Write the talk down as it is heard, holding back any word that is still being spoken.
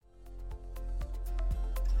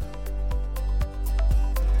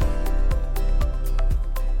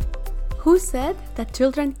Who said that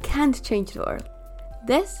children can't change the world?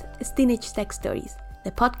 This is Teenage Tech Stories,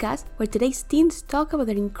 the podcast where today's teens talk about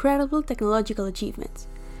their incredible technological achievements.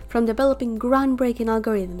 From developing groundbreaking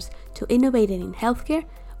algorithms to innovating in healthcare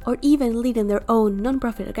or even leading their own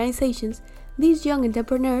non-profit organizations, these young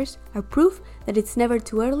entrepreneurs are proof that it's never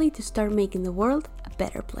too early to start making the world a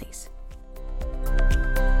better place.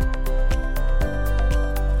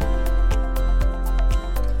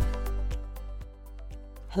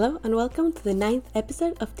 Hello and welcome to the 9th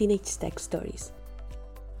episode of Teenage Tech Stories.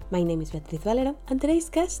 My name is Beatriz Valero and today's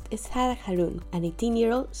guest is Sagda Haroon, an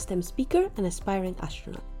 18-year-old STEM speaker and aspiring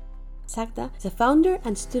astronaut. Sagda is a founder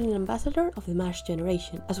and student ambassador of the Mars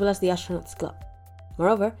Generation, as well as the Astronauts Club.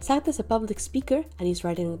 Moreover, Sagda is a public speaker and is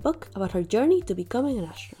writing a book about her journey to becoming an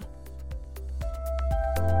astronaut.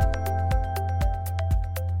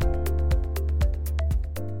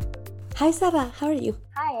 Hi Sagda, how are you?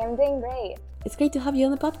 Hi, I'm doing great. It's great to have you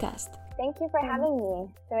on the podcast. Thank you for having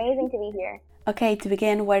me. It's amazing to be here. Okay, to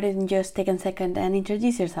begin, why don't you just take a second and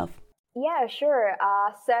introduce yourself? Yeah, sure.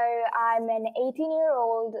 So I'm an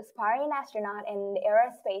 18-year-old aspiring astronaut and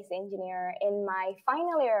aerospace engineer in my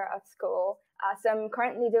final year of school. So I'm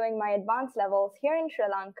currently doing my advanced levels here in Sri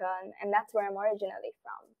Lanka, and that's where I'm originally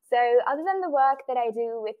from. So other than the work that I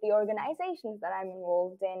do with the organizations that I'm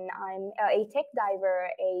involved in, I'm a tech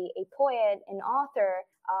diver, a poet, an author.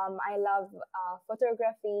 I love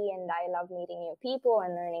photography, and I love meeting new people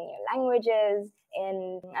and learning new languages.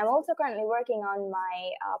 And I'm also currently working on my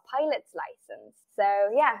pilot's license. So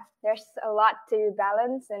yeah, there's a lot to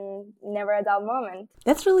balance and never a dull moment.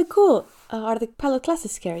 That's really cool. Are the pilot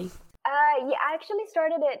classes scary? Yeah, I actually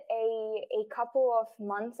started it a couple of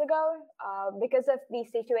months ago. Because of the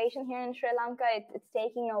situation here in Sri Lanka, it's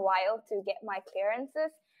taking a while to get my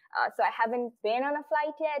clearances. So I haven't been on a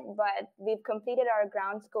flight yet, but we've completed our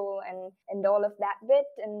ground school and all of that bit,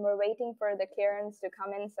 and we're waiting for the clearance to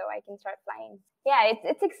come in so I can start flying. Yeah,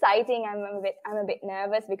 it's exciting. I'm a bit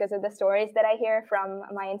nervous because of the stories that I hear from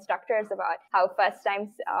my instructors about how first times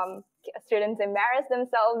students embarrass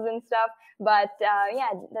themselves and stuff. But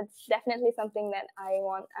yeah, that's definitely something that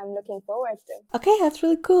I'm looking forward to. Okay, that's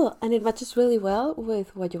really cool. And it matches really well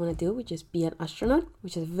with what you want to do, which is be an astronaut,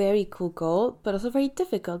 which is a very cool goal, but also very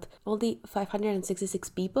difficult. Only 566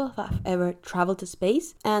 people have ever traveled to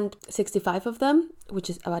space, and 65 of them, which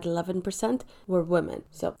is about 11%, were women.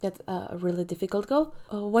 So that's a really difficult goal.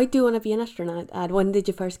 Why do you want to be an astronaut? And when did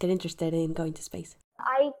you first get interested in going to space?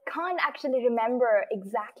 I can't actually remember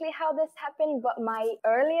exactly how this happened, but my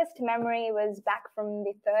earliest memory was back from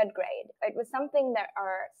the 3rd grade. It was something that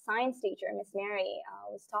our science teacher, Miss Mary,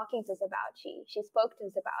 was talking to us about. She spoke to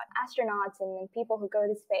us about astronauts and people who go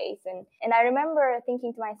to space. And I remember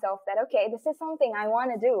thinking to myself that, okay, this is something I want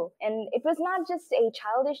to do. And it was not just a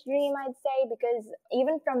childish dream, I'd say, because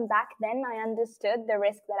even from back then, I understood the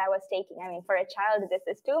risk that I was taking. I mean, for a child, this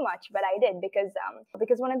is too much, but I did because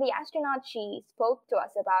one of the astronauts she spoke to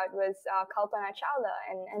us about was Kalpana Chawla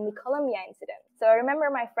and the Columbia incident. So I remember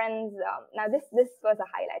my friends, now this was a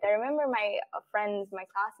highlight. I remember my friends, my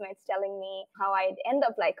classmates telling me how I'd end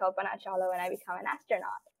up like Kalpana Chawla when I become an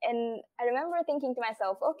astronaut. And I remember thinking to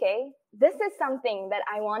myself, okay, this is something that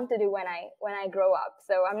I want to do when I grow up.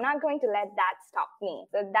 So I'm not going to let that stop me.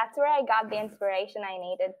 So that's where I got the inspiration I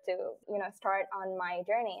needed to, start on my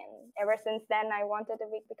journey. And ever since then, I wanted to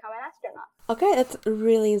become an astronaut. Okay, that's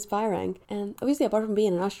really inspiring. And obviously, apart from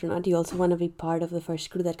being an astronaut, you also want to be part of the first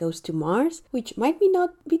crew that goes to Mars, which might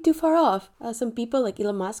not be too far off. Some people like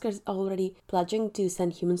Elon Musk are already pledging to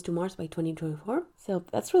send humans to Mars by 2024. So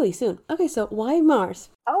that's really soon. Okay, so why Mars?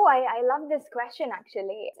 Oh, I love this question,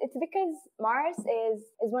 actually. It's because Mars is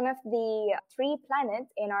one of the 3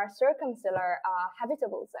 planets in our circumstellar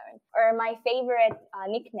habitable zone, or my favorite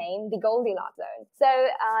nickname, the Goldilocks zone. So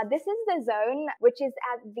this is the zone which is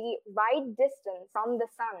at the right distance from the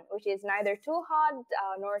sun, which is neither too hot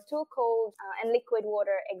nor too cold, and liquid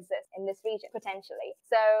water exists in this region, potentially.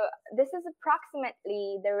 So this is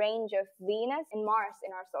approximately the range of Venus and Mars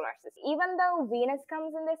in our solar system. Even though Venus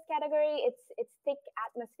comes in this category, its thick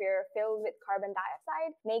atmosphere filled with carbon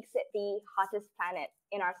dioxide makes it the hottest planet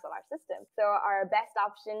in our solar system. So our best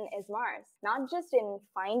option is Mars, not just in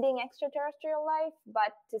finding extraterrestrial life,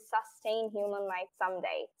 but to sustain human life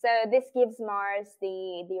someday. So this gives Mars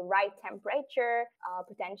the right temperature,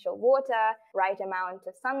 potential water, right amount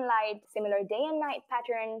of sunlight, similar day and night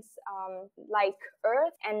patterns like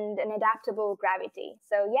Earth, and an adaptable gravity.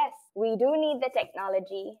 So yes, we do need the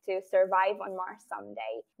technology to survive on Mars Mars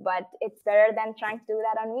someday, but it's better than trying to do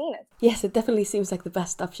that on Venus. Yes, it definitely seems like the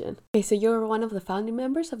best option. Okay, so you're one of the founding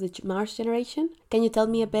members of the Mars Generation. Can you tell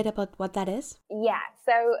me a bit about what that is? Yeah,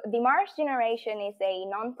 so the Mars Generation is a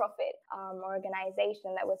non-profit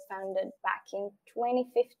organization that was founded back in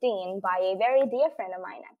 2015 by a very dear friend of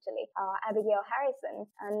mine, actually, Abigail Harrison.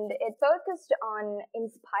 And it focused on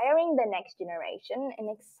inspiring the next generation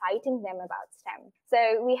and exciting them about STEM.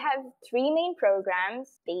 So we have three main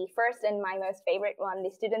programs. The first and my most favorite one,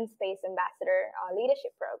 the Student Space Ambassador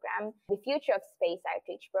Leadership Program, the Future of Space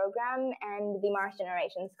Outreach Program, and the Mars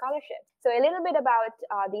Generation Scholarship. So a little bit about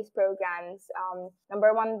these programs.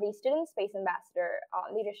 Number one, the Student Space Ambassador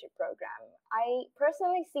Leadership Program. I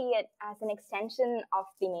personally see it as an extension of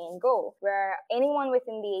the main goal, where anyone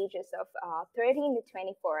within the ages of 13 to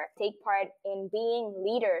 24 take part in being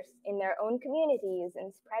leaders in their own communities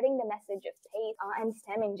and spreading the message of space and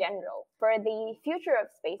STEM in general. For the Future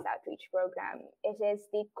of Space Outreach Program, it is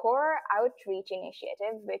the core outreach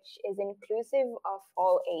initiative, which is inclusive of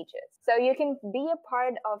all ages. So you can be a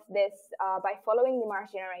part of this by following the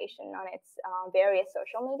Mars Generation on its various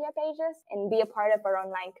social media pages and be a part of our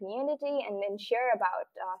online community and then share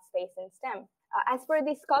about space and STEM. As for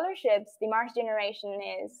the scholarships, the Mars Generation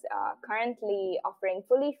is currently offering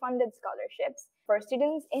fully funded scholarships for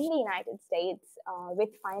students in the United States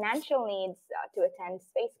with financial needs to attend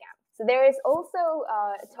space camp. So there is also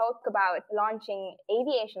talk about launching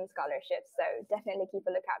aviation scholarships, so definitely keep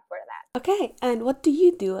a lookout for that. Okay, and what do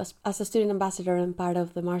you do as a student ambassador and part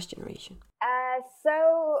of the Mars Generation?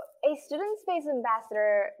 So a student space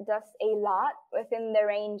ambassador does a lot within the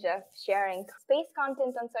range of sharing space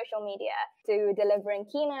content on social media to delivering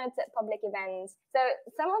keynotes at public events. So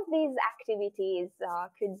some of these activities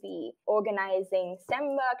could be organizing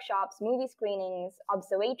STEM workshops, movie screenings,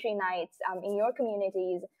 observatory nights in your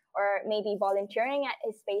communities, or maybe volunteering at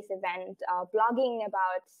a space event, blogging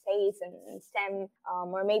about space and STEM,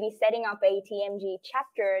 or maybe setting up a TMG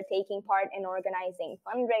chapter, taking part in organizing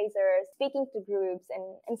fundraisers, speaking to groups.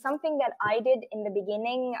 And something that I did in the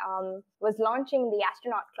beginning was launching the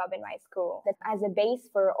Astronaut Club in my school as a base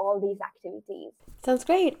for all these activities. Sounds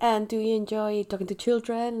great. And do you enjoy talking to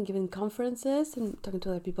children, giving conferences, and talking to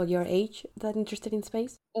other people your age that are interested in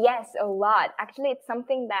space? Yes, a lot. Actually, it's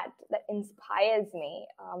something that inspires me,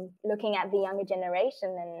 looking at the younger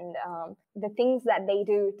generation and the things that they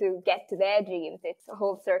do to get to their dreams. It's a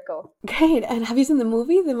whole circle. Great. And have you seen the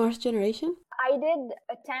movie, The Mars Generation? I did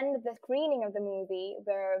attend the screening of the movie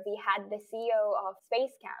where we had the CEO of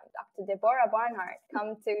Space Camp, Dr. Deborah Barnhart,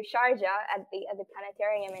 come to Sharjah at the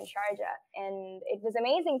planetarium in Sharjah. And it was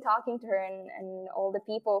amazing talking to her and all the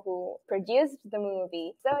people who produced the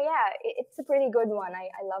movie. So yeah, it's a pretty good one.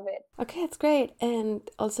 I love it. Okay, that's great. And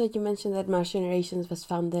also you mentioned that Mars Generations was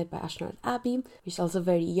founded by astronaut Abby, which is also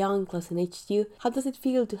very young, close in age to you. How does it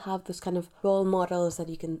feel to have those kind of role models that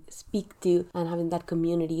you can speak to and having that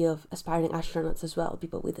community of aspiring astronauts as well,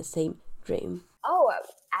 people with the same dream? Oh,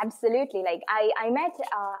 absolutely. Like I met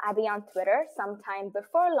Abby on Twitter sometime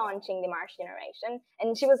before launching the Mars Generation,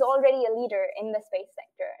 and she was already a leader in the space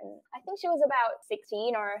sector. And I think she was about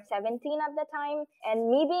 16 or 17 at the time. And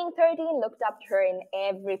me being 13, looked up to her in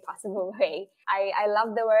every possible way. I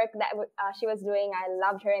loved the work that she was doing. I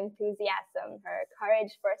loved her enthusiasm, her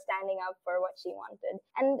courage for standing up for what she wanted.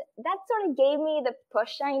 And that sort of gave me the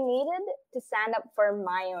push I needed to stand up for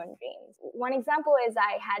my own dreams. One example is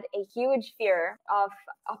I had a huge fear of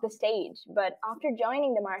the stage, but after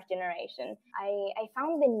joining the Mars Generation, I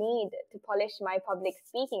found the need to polish my public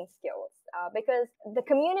speaking skills. Because the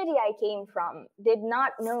community I came from did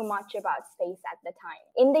not know much about space at the time.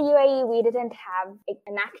 In the UAE, we didn't have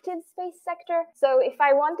an active space sector. So if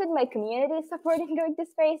I wanted my community support in going to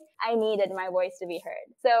space, I needed my voice to be heard.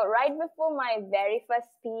 So right before my very first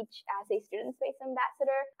speech as a student space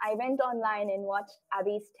ambassador, I went online and watched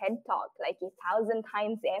Abby's TED Talk like 1,000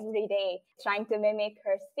 times every day, trying to mimic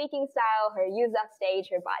her speaking style, her use of stage,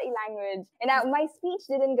 her body language. And now my speech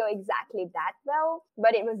didn't go exactly that well,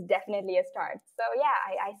 but it was definitely a start. So yeah,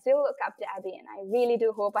 I still look up to Abby, and I really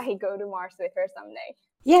do hope I go to Mars with her someday.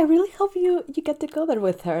 Yeah, I really hope you get to go there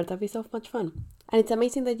with her. That'd be so much fun. And it's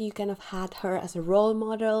amazing that you kind of had her as a role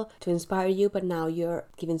model to inspire you, but now you're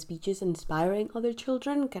giving speeches and inspiring other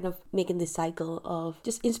children, kind of making this cycle of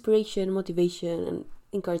just inspiration, motivation, and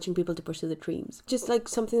encouraging people to pursue their dreams. Just like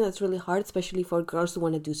something that's really hard, especially for girls who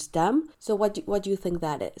want to do STEM. So what do you think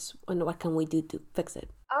that is? And what can we do to fix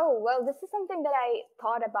it? Oh, well, this is something that I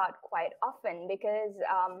thought about quite often because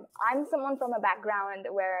I'm someone from a background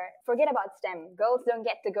where, forget about STEM, girls don't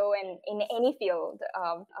get to go in any field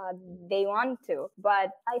they want to.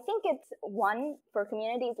 But I think it's one, for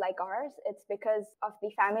communities like ours, it's because of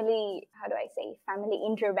the family, how do I say, family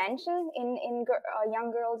intervention in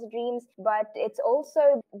young girls' dreams. But it's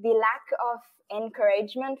also the lack of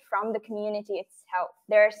encouragement from the community itself.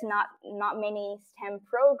 There's not many STEM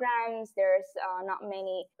programs. There's not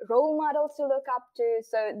many role models to look up to.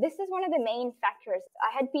 So this is one of the main factors.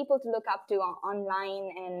 I had people to look up to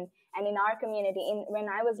online and in our community. When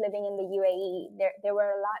I was living in the UAE, there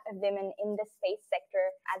were a lot of women in the space sector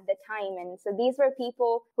at the time, and so these were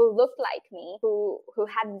people who looked like me, who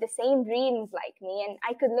had the same dreams like me, and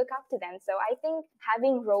I could look up to them. So I think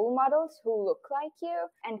having role models who look like you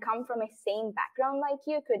and come from a same background like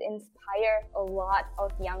you could inspire a lot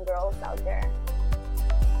of young girls out there.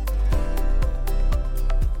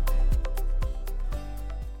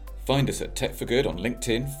 Find us at Tech for Good on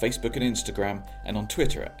LinkedIn, Facebook and Instagram, and on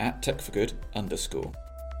Twitter at @techforgood_.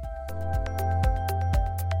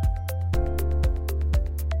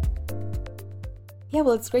 Yeah,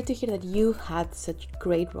 well, it's great to hear that you've had such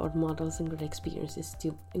great role models and great experiences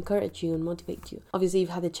to encourage you and motivate you. Obviously,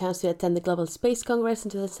 you've had the chance to attend the Global Space Congress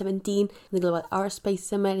in 2017, the Global Aerospace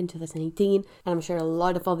Summit in 2018, and I'm sure a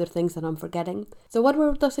lot of other things that I'm forgetting. So what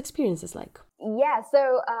were those experiences like? Yeah,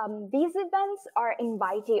 so these events are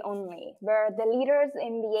invitee only, where the leaders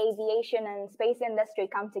in the aviation and space industry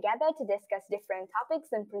come together to discuss different topics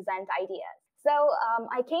and present ideas. So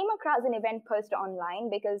I came across an event post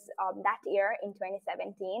online because that year in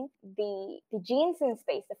 2017, the Genes in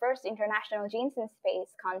Space, the first international Genes in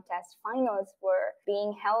Space contest finals were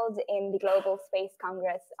being held in the Global Space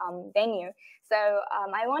Congress venue. So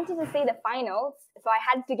I wanted to see the finals, so I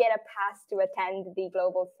had to get a pass to attend the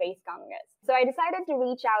Global Space Congress. So I decided to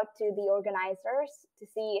reach out to the organizers to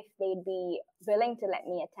see if they'd be willing to let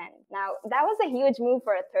me attend. Now, that was a huge move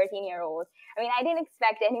for a 13-year-old. I mean, I didn't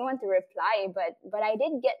expect anyone to reply, but I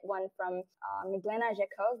did get one from Miglena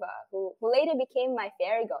Zhekova, who later became my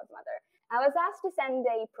fairy godmother. I was asked to send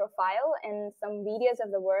a profile and some videos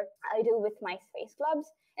of the work I do with my space clubs,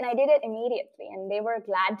 and I did it immediately, and they were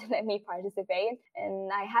glad to let me participate. And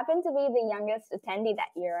I happened to be the youngest attendee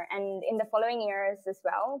that year, and in the following years as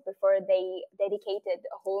well, before they dedicated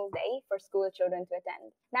a whole day for school children to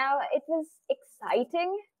attend. Now, it was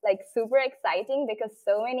exciting, like super exciting, because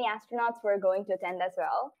so many astronauts were going to attend as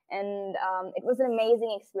well. And it was an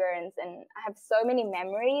amazing experience, and I have so many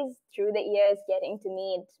memories through the years getting to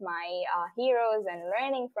meet my heroes and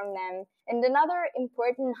learning from them. And another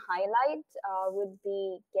important highlight would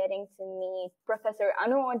be getting to meet Professor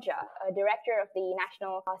Anu Ojha, a director of the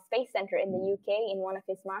National Space Centre in the UK, in one of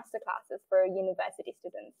his master classes for university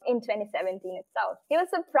students in 2017 itself. He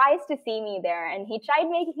was surprised to see me there, and he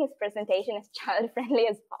tried making his presentation as child-friendly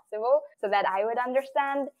as possible so that I would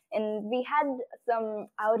understand. And we had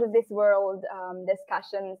some out-of-this-world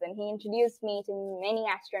discussions, and he introduced me to many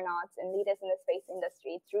astronauts and leaders in the space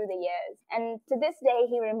industry through the years. And to this day,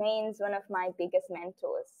 he remains one of my biggest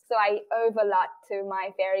mentors. So I owe a lot to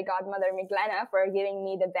my fairy godmother, Miglena, for giving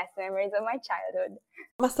me the best memories of my childhood.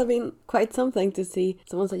 Must have been quite something to see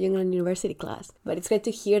someone so young in a university class. But it's great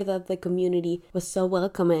to hear that the community was so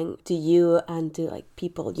welcoming to you and to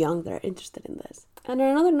people young that are interested in this. And on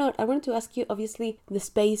another note, I wanted to ask you, obviously, the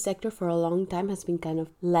space sector for a long time has been kind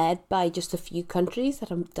of led by just a few countries that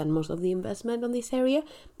have done most of the investment on this area.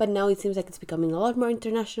 But now it seems like it's becoming a lot more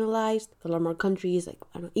internationalized. A lot more countries like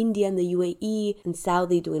India and the UAE and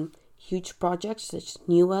Saudi doing huge projects such as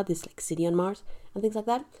NEWA, this city on Mars, and things like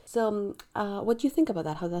that. So what do you think about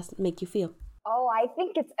that? How does that make you feel? Oh, I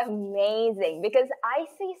think it's amazing because I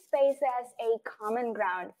see space as a common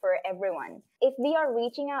ground for everyone. If we are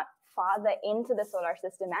reaching out farther into the solar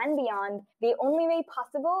system and beyond, the only way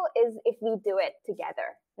possible is if we do it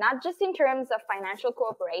together. Not just in terms of financial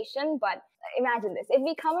cooperation, but imagine this. If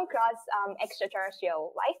we come across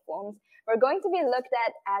extraterrestrial life forms, we're going to be looked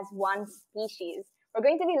at as one species. We're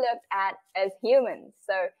going to be looked at as humans.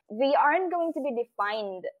 So we aren't going to be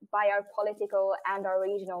defined by our political and our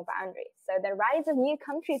regional boundaries. So the rise of new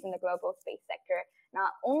countries in the global space sector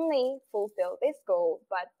not only fulfill this goal,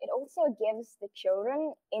 but it also gives the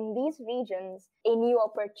children in these regions a new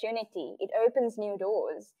opportunity. It opens new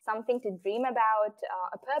doors, something to dream about,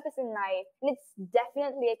 a purpose in life. And it's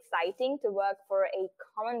definitely exciting to work for a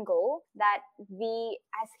common goal that we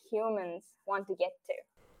as humans want to get to.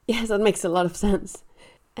 Yes, that makes a lot of sense.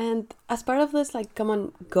 And as part of this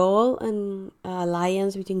common goal and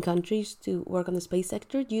alliance between countries to work on the space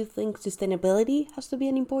sector, do you think sustainability has to be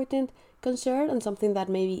an important concern and something that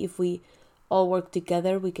maybe if we all work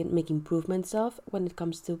together, we can make improvements of when it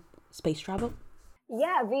comes to space travel?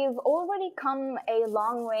 Yeah, we've already come a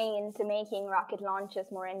long way into making rocket launches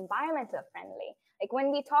more environmental friendly. Like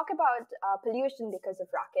when we talk about pollution because of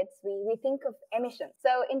rockets, we think of emissions.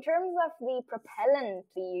 So in terms of the propellant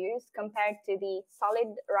we use compared to the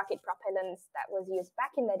solid rocket propellants that was used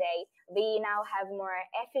back in the day, we now have more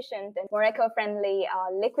efficient and more eco-friendly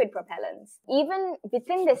liquid propellants. Even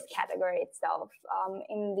within this category itself,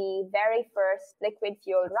 in the very first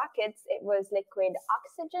liquid-fueled rockets, it was liquid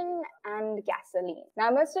oxygen and gasoline.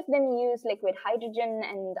 Now, most of them use liquid hydrogen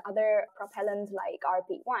and other propellants like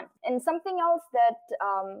RP1. And something else that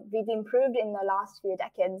we've improved in the last few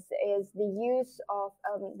decades is the use of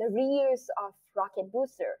the reuse of rocket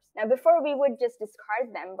boosters. Now, before we would just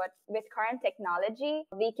discard them, but with current technology,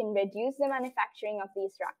 we can reduce the manufacturing of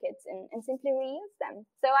these rockets and simply reuse them.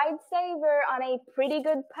 So I'd say we're on a pretty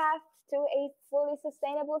good path to a fully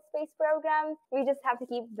sustainable space program. We just have to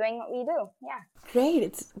keep doing what we do. Yeah. Great.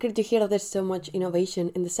 It's good to hear that there's so much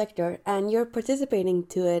innovation in the sector, and you're participating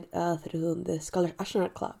to it through the Scholars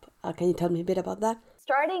Astronaut Club. Can you tell me a bit about that?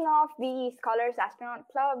 Starting off, the Scholars Astronaut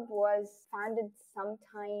Club was founded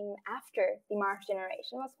sometime after the Mars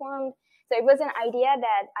Generation was formed. So it was an idea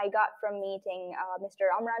that I got from meeting Mr.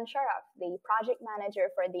 Omran Sharaf, the project manager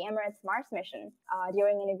for the Emirates Mars mission,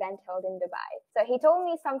 during an event held in Dubai. So he told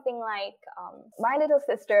me something like, my little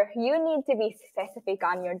sister, you need to be specific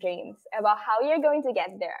on your dreams about how you're going to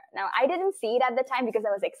get there. Now, I didn't see it at the time because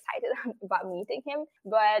I was excited about meeting him,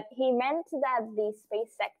 but he meant that the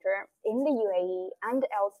space sector in the UAE and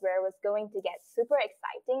elsewhere was going to get super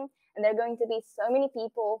exciting, and there are going to be so many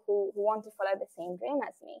people who want to follow the same dream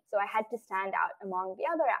as me. So I had to stand out among the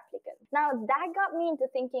other applicants. Now, that got me into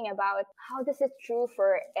thinking about how this is true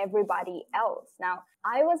for everybody else. Now,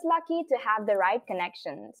 I was lucky to have the right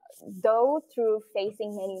connections. Though through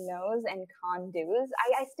facing many no's and can't do's,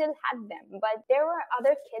 I still had them. But there were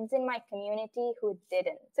other kids in my community who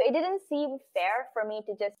didn't. So it didn't seem fair for me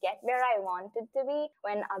to just get where I wanted to be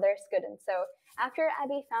when others couldn't. So after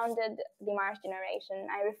Abby founded the Mars Generation,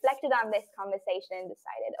 I reflected on this conversation and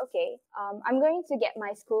decided, okay, I'm going to get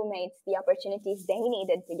my schoolmates the opportunities they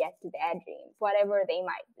needed to get to their dreams, whatever they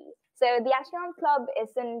might be. So the Astronaut Club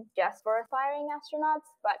isn't just for aspiring astronauts,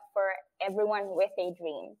 but for everyone with a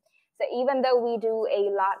dream. So even though we do a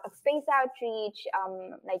lot of space outreach,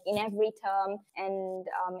 like in every term, and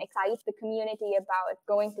excite the community about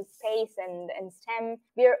going to space and STEM,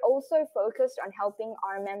 we are also focused on helping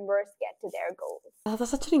our members get to their goals. That's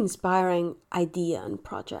such an inspiring idea and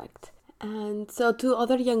project. And so to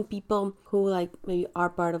other young people who maybe are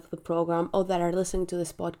part of the program or that are listening to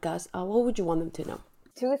this podcast, what would you want them to know?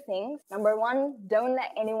 Two things. Number one, don't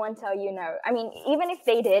let anyone tell you no. I mean, even if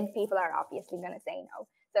they did, people are obviously going to say no.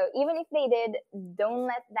 So even if they did, don't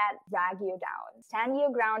let that drag you down. Stand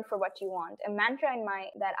your ground for what you want. A mantra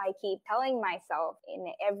that I keep telling myself in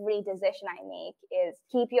every decision I make is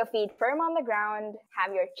keep your feet firm on the ground,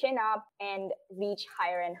 have your chin up, and reach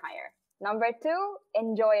higher and higher. Number two,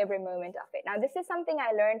 enjoy every moment of it. Now, this is something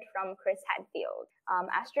I learned from Chris Hadfield.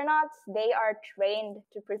 Astronauts, they are trained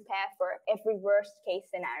to prepare for every worst case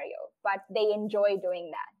scenario, but they enjoy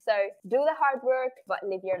doing that. So do the hard work, but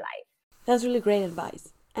live your life. That's really great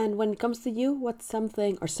advice. And when it comes to you, what's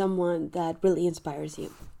something or someone that really inspires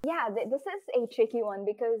you? Yeah, this is a tricky one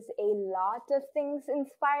because a lot of things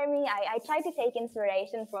inspire me. I try to take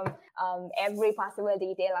inspiration from every possible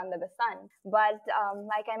detail under the sun. But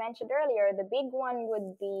like I mentioned earlier, the big one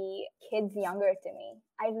would be kids younger to me.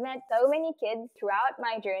 I've met so many kids throughout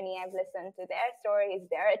my journey. I've listened to their stories,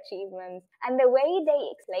 their achievements, and the way they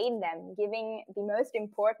explain them, giving the most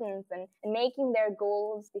importance and making their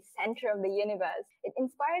goals the center of the universe. It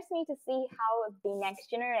inspires me to see how the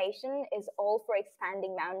next generation is all for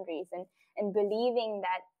expanding boundaries and believing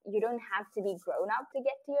that you don't have to be grown up to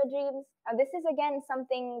get to your dreams. Now, this is again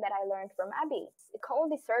something that I learned from Abby. It's called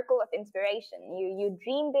the circle of inspiration. You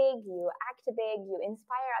dream big, you act big, you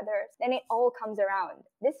inspire others, then it all comes around.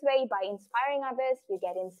 This way, by inspiring others, you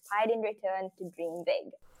get inspired in return to dream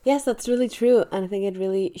big. Yes, that's really true. And I think it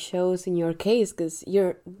really shows in your case because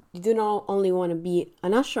you do not only want to be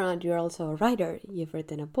an astronaut, you're also a writer. You've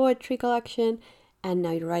written a poetry collection, and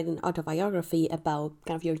now you're writing an autobiography about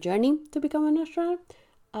kind of your journey to become an astronaut.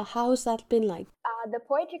 How's that been like? The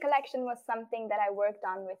poetry collection was something that I worked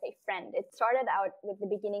on with a friend. It started out with the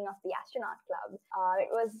beginning of the Astronaut Club.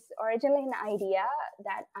 It was originally an idea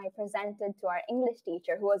that I presented to our English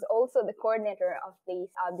teacher, who was also the coordinator of the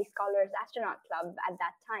Scholars Astronaut Club at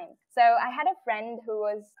that time. So I had a friend who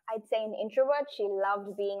was, I'd say, an introvert. She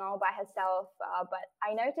loved being all by herself, but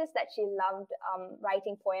I noticed that she loved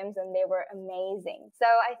writing poems and they were amazing. So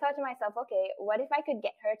I thought to myself, okay, what if I could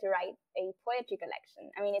get her to write a poetry collection?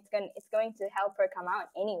 I mean, it's going to help her come out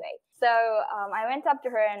anyway. So I went up to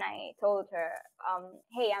her and I told her,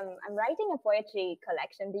 hey, I'm writing a poetry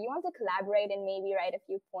collection. Do you want to collaborate and maybe write a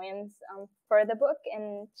few poems for the book?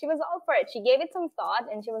 And she was all for it. She gave it some thought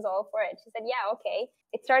and she was all for it. She said, yeah, okay.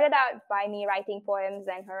 It started out by me writing poems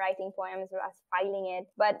and her writing poems, us filing it.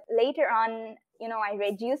 But later on, I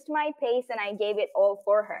reduced my pace and I gave it all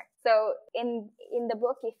for her. So in the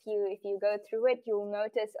book, if you go through it, you'll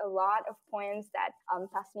notice a lot of poems that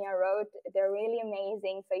Tasmia wrote. They're really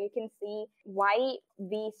amazing. So you can see why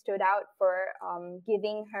we stood out for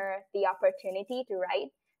giving her the opportunity to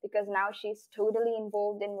write, because now she's totally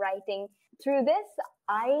involved in writing. Through this,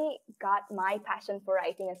 I got my passion for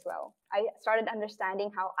writing as well. I started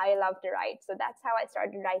understanding how I love to write. So that's how I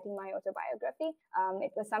started writing my autobiography.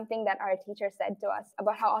 It was something that our teacher said to us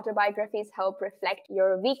about how autobiographies help reflect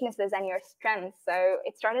your weaknesses and your strengths. So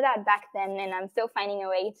it started out back then, and I'm still finding a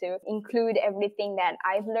way to include everything that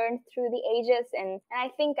I've learned through the ages. And I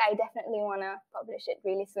think I definitely want to publish it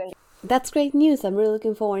really soon. That's great news. I'm really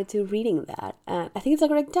looking forward to reading that. And I think it's a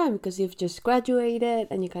great time because you've just graduated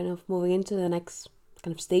and you're kind of moving into the next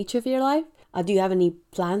kind of stage of your life. Do you have any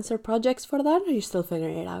plans or projects for that, or are you still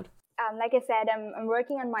figuring it out? Like I said, I'm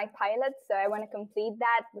working on my pilot, so I want to complete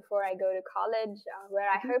that before I go to college, where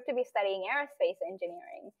I hope to be studying aerospace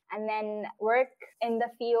engineering, and then work in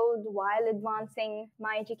the field while advancing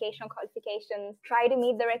my educational qualifications, try to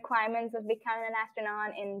meet the requirements of becoming an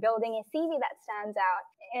astronaut and building a CV that stands out.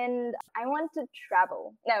 And I want to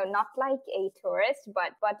travel. No, not like a tourist,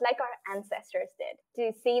 but like our ancestors did,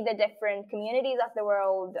 to see the different communities of the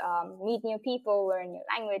world, meet new people, learn new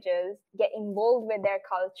languages, get involved with their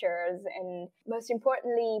cultures, and most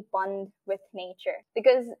importantly, bond with nature.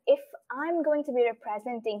 Because if I'm going to be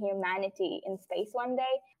representing humanity in space one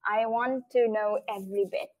day, I want to know every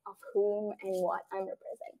bit of whom and what I'm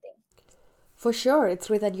representing. For sure, it's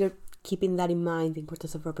great that you're keeping that in mind, the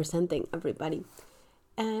importance of representing everybody.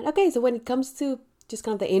 And okay, so when it comes to just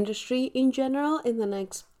kind of the industry in general, in the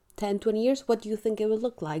next 10, 20 years, what do you think it will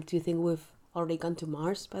look like? Do you think we've already gone to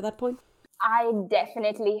Mars by that point? I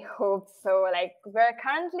definitely hope so. Like, we're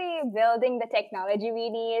currently building the technology we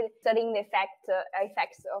need, studying the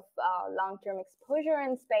effects of long-term exposure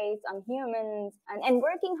in space on humans, and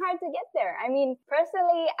working hard to get there. I mean,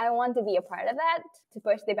 personally, I want to be a part of that, to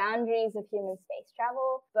push the boundaries of human space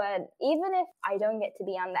travel. But even if I don't get to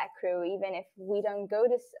be on that crew, even if we don't go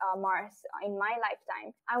to Mars in my lifetime,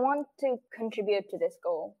 I want to contribute to this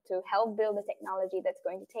goal, to help build the technology that's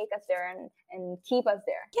going to take us there and keep us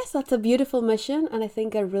there. Yes, that's a beautiful mission, and I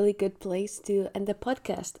think a really good place to end the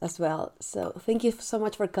podcast as well. So thank you so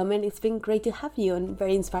much for coming. It's been great to have you and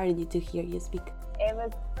very inspiring to hear you speak. It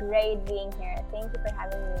was great being here. Thank you for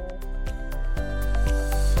having me.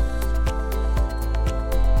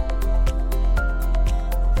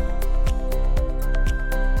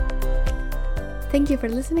 Thank you for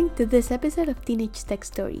listening to this episode of Teenage Tech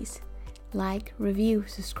Stories. Like, review,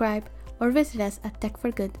 subscribe, or visit us at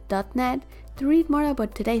techforgood.net to read more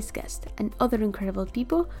about today's guest and other incredible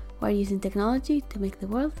people who are using technology to make the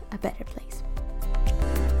world a better place.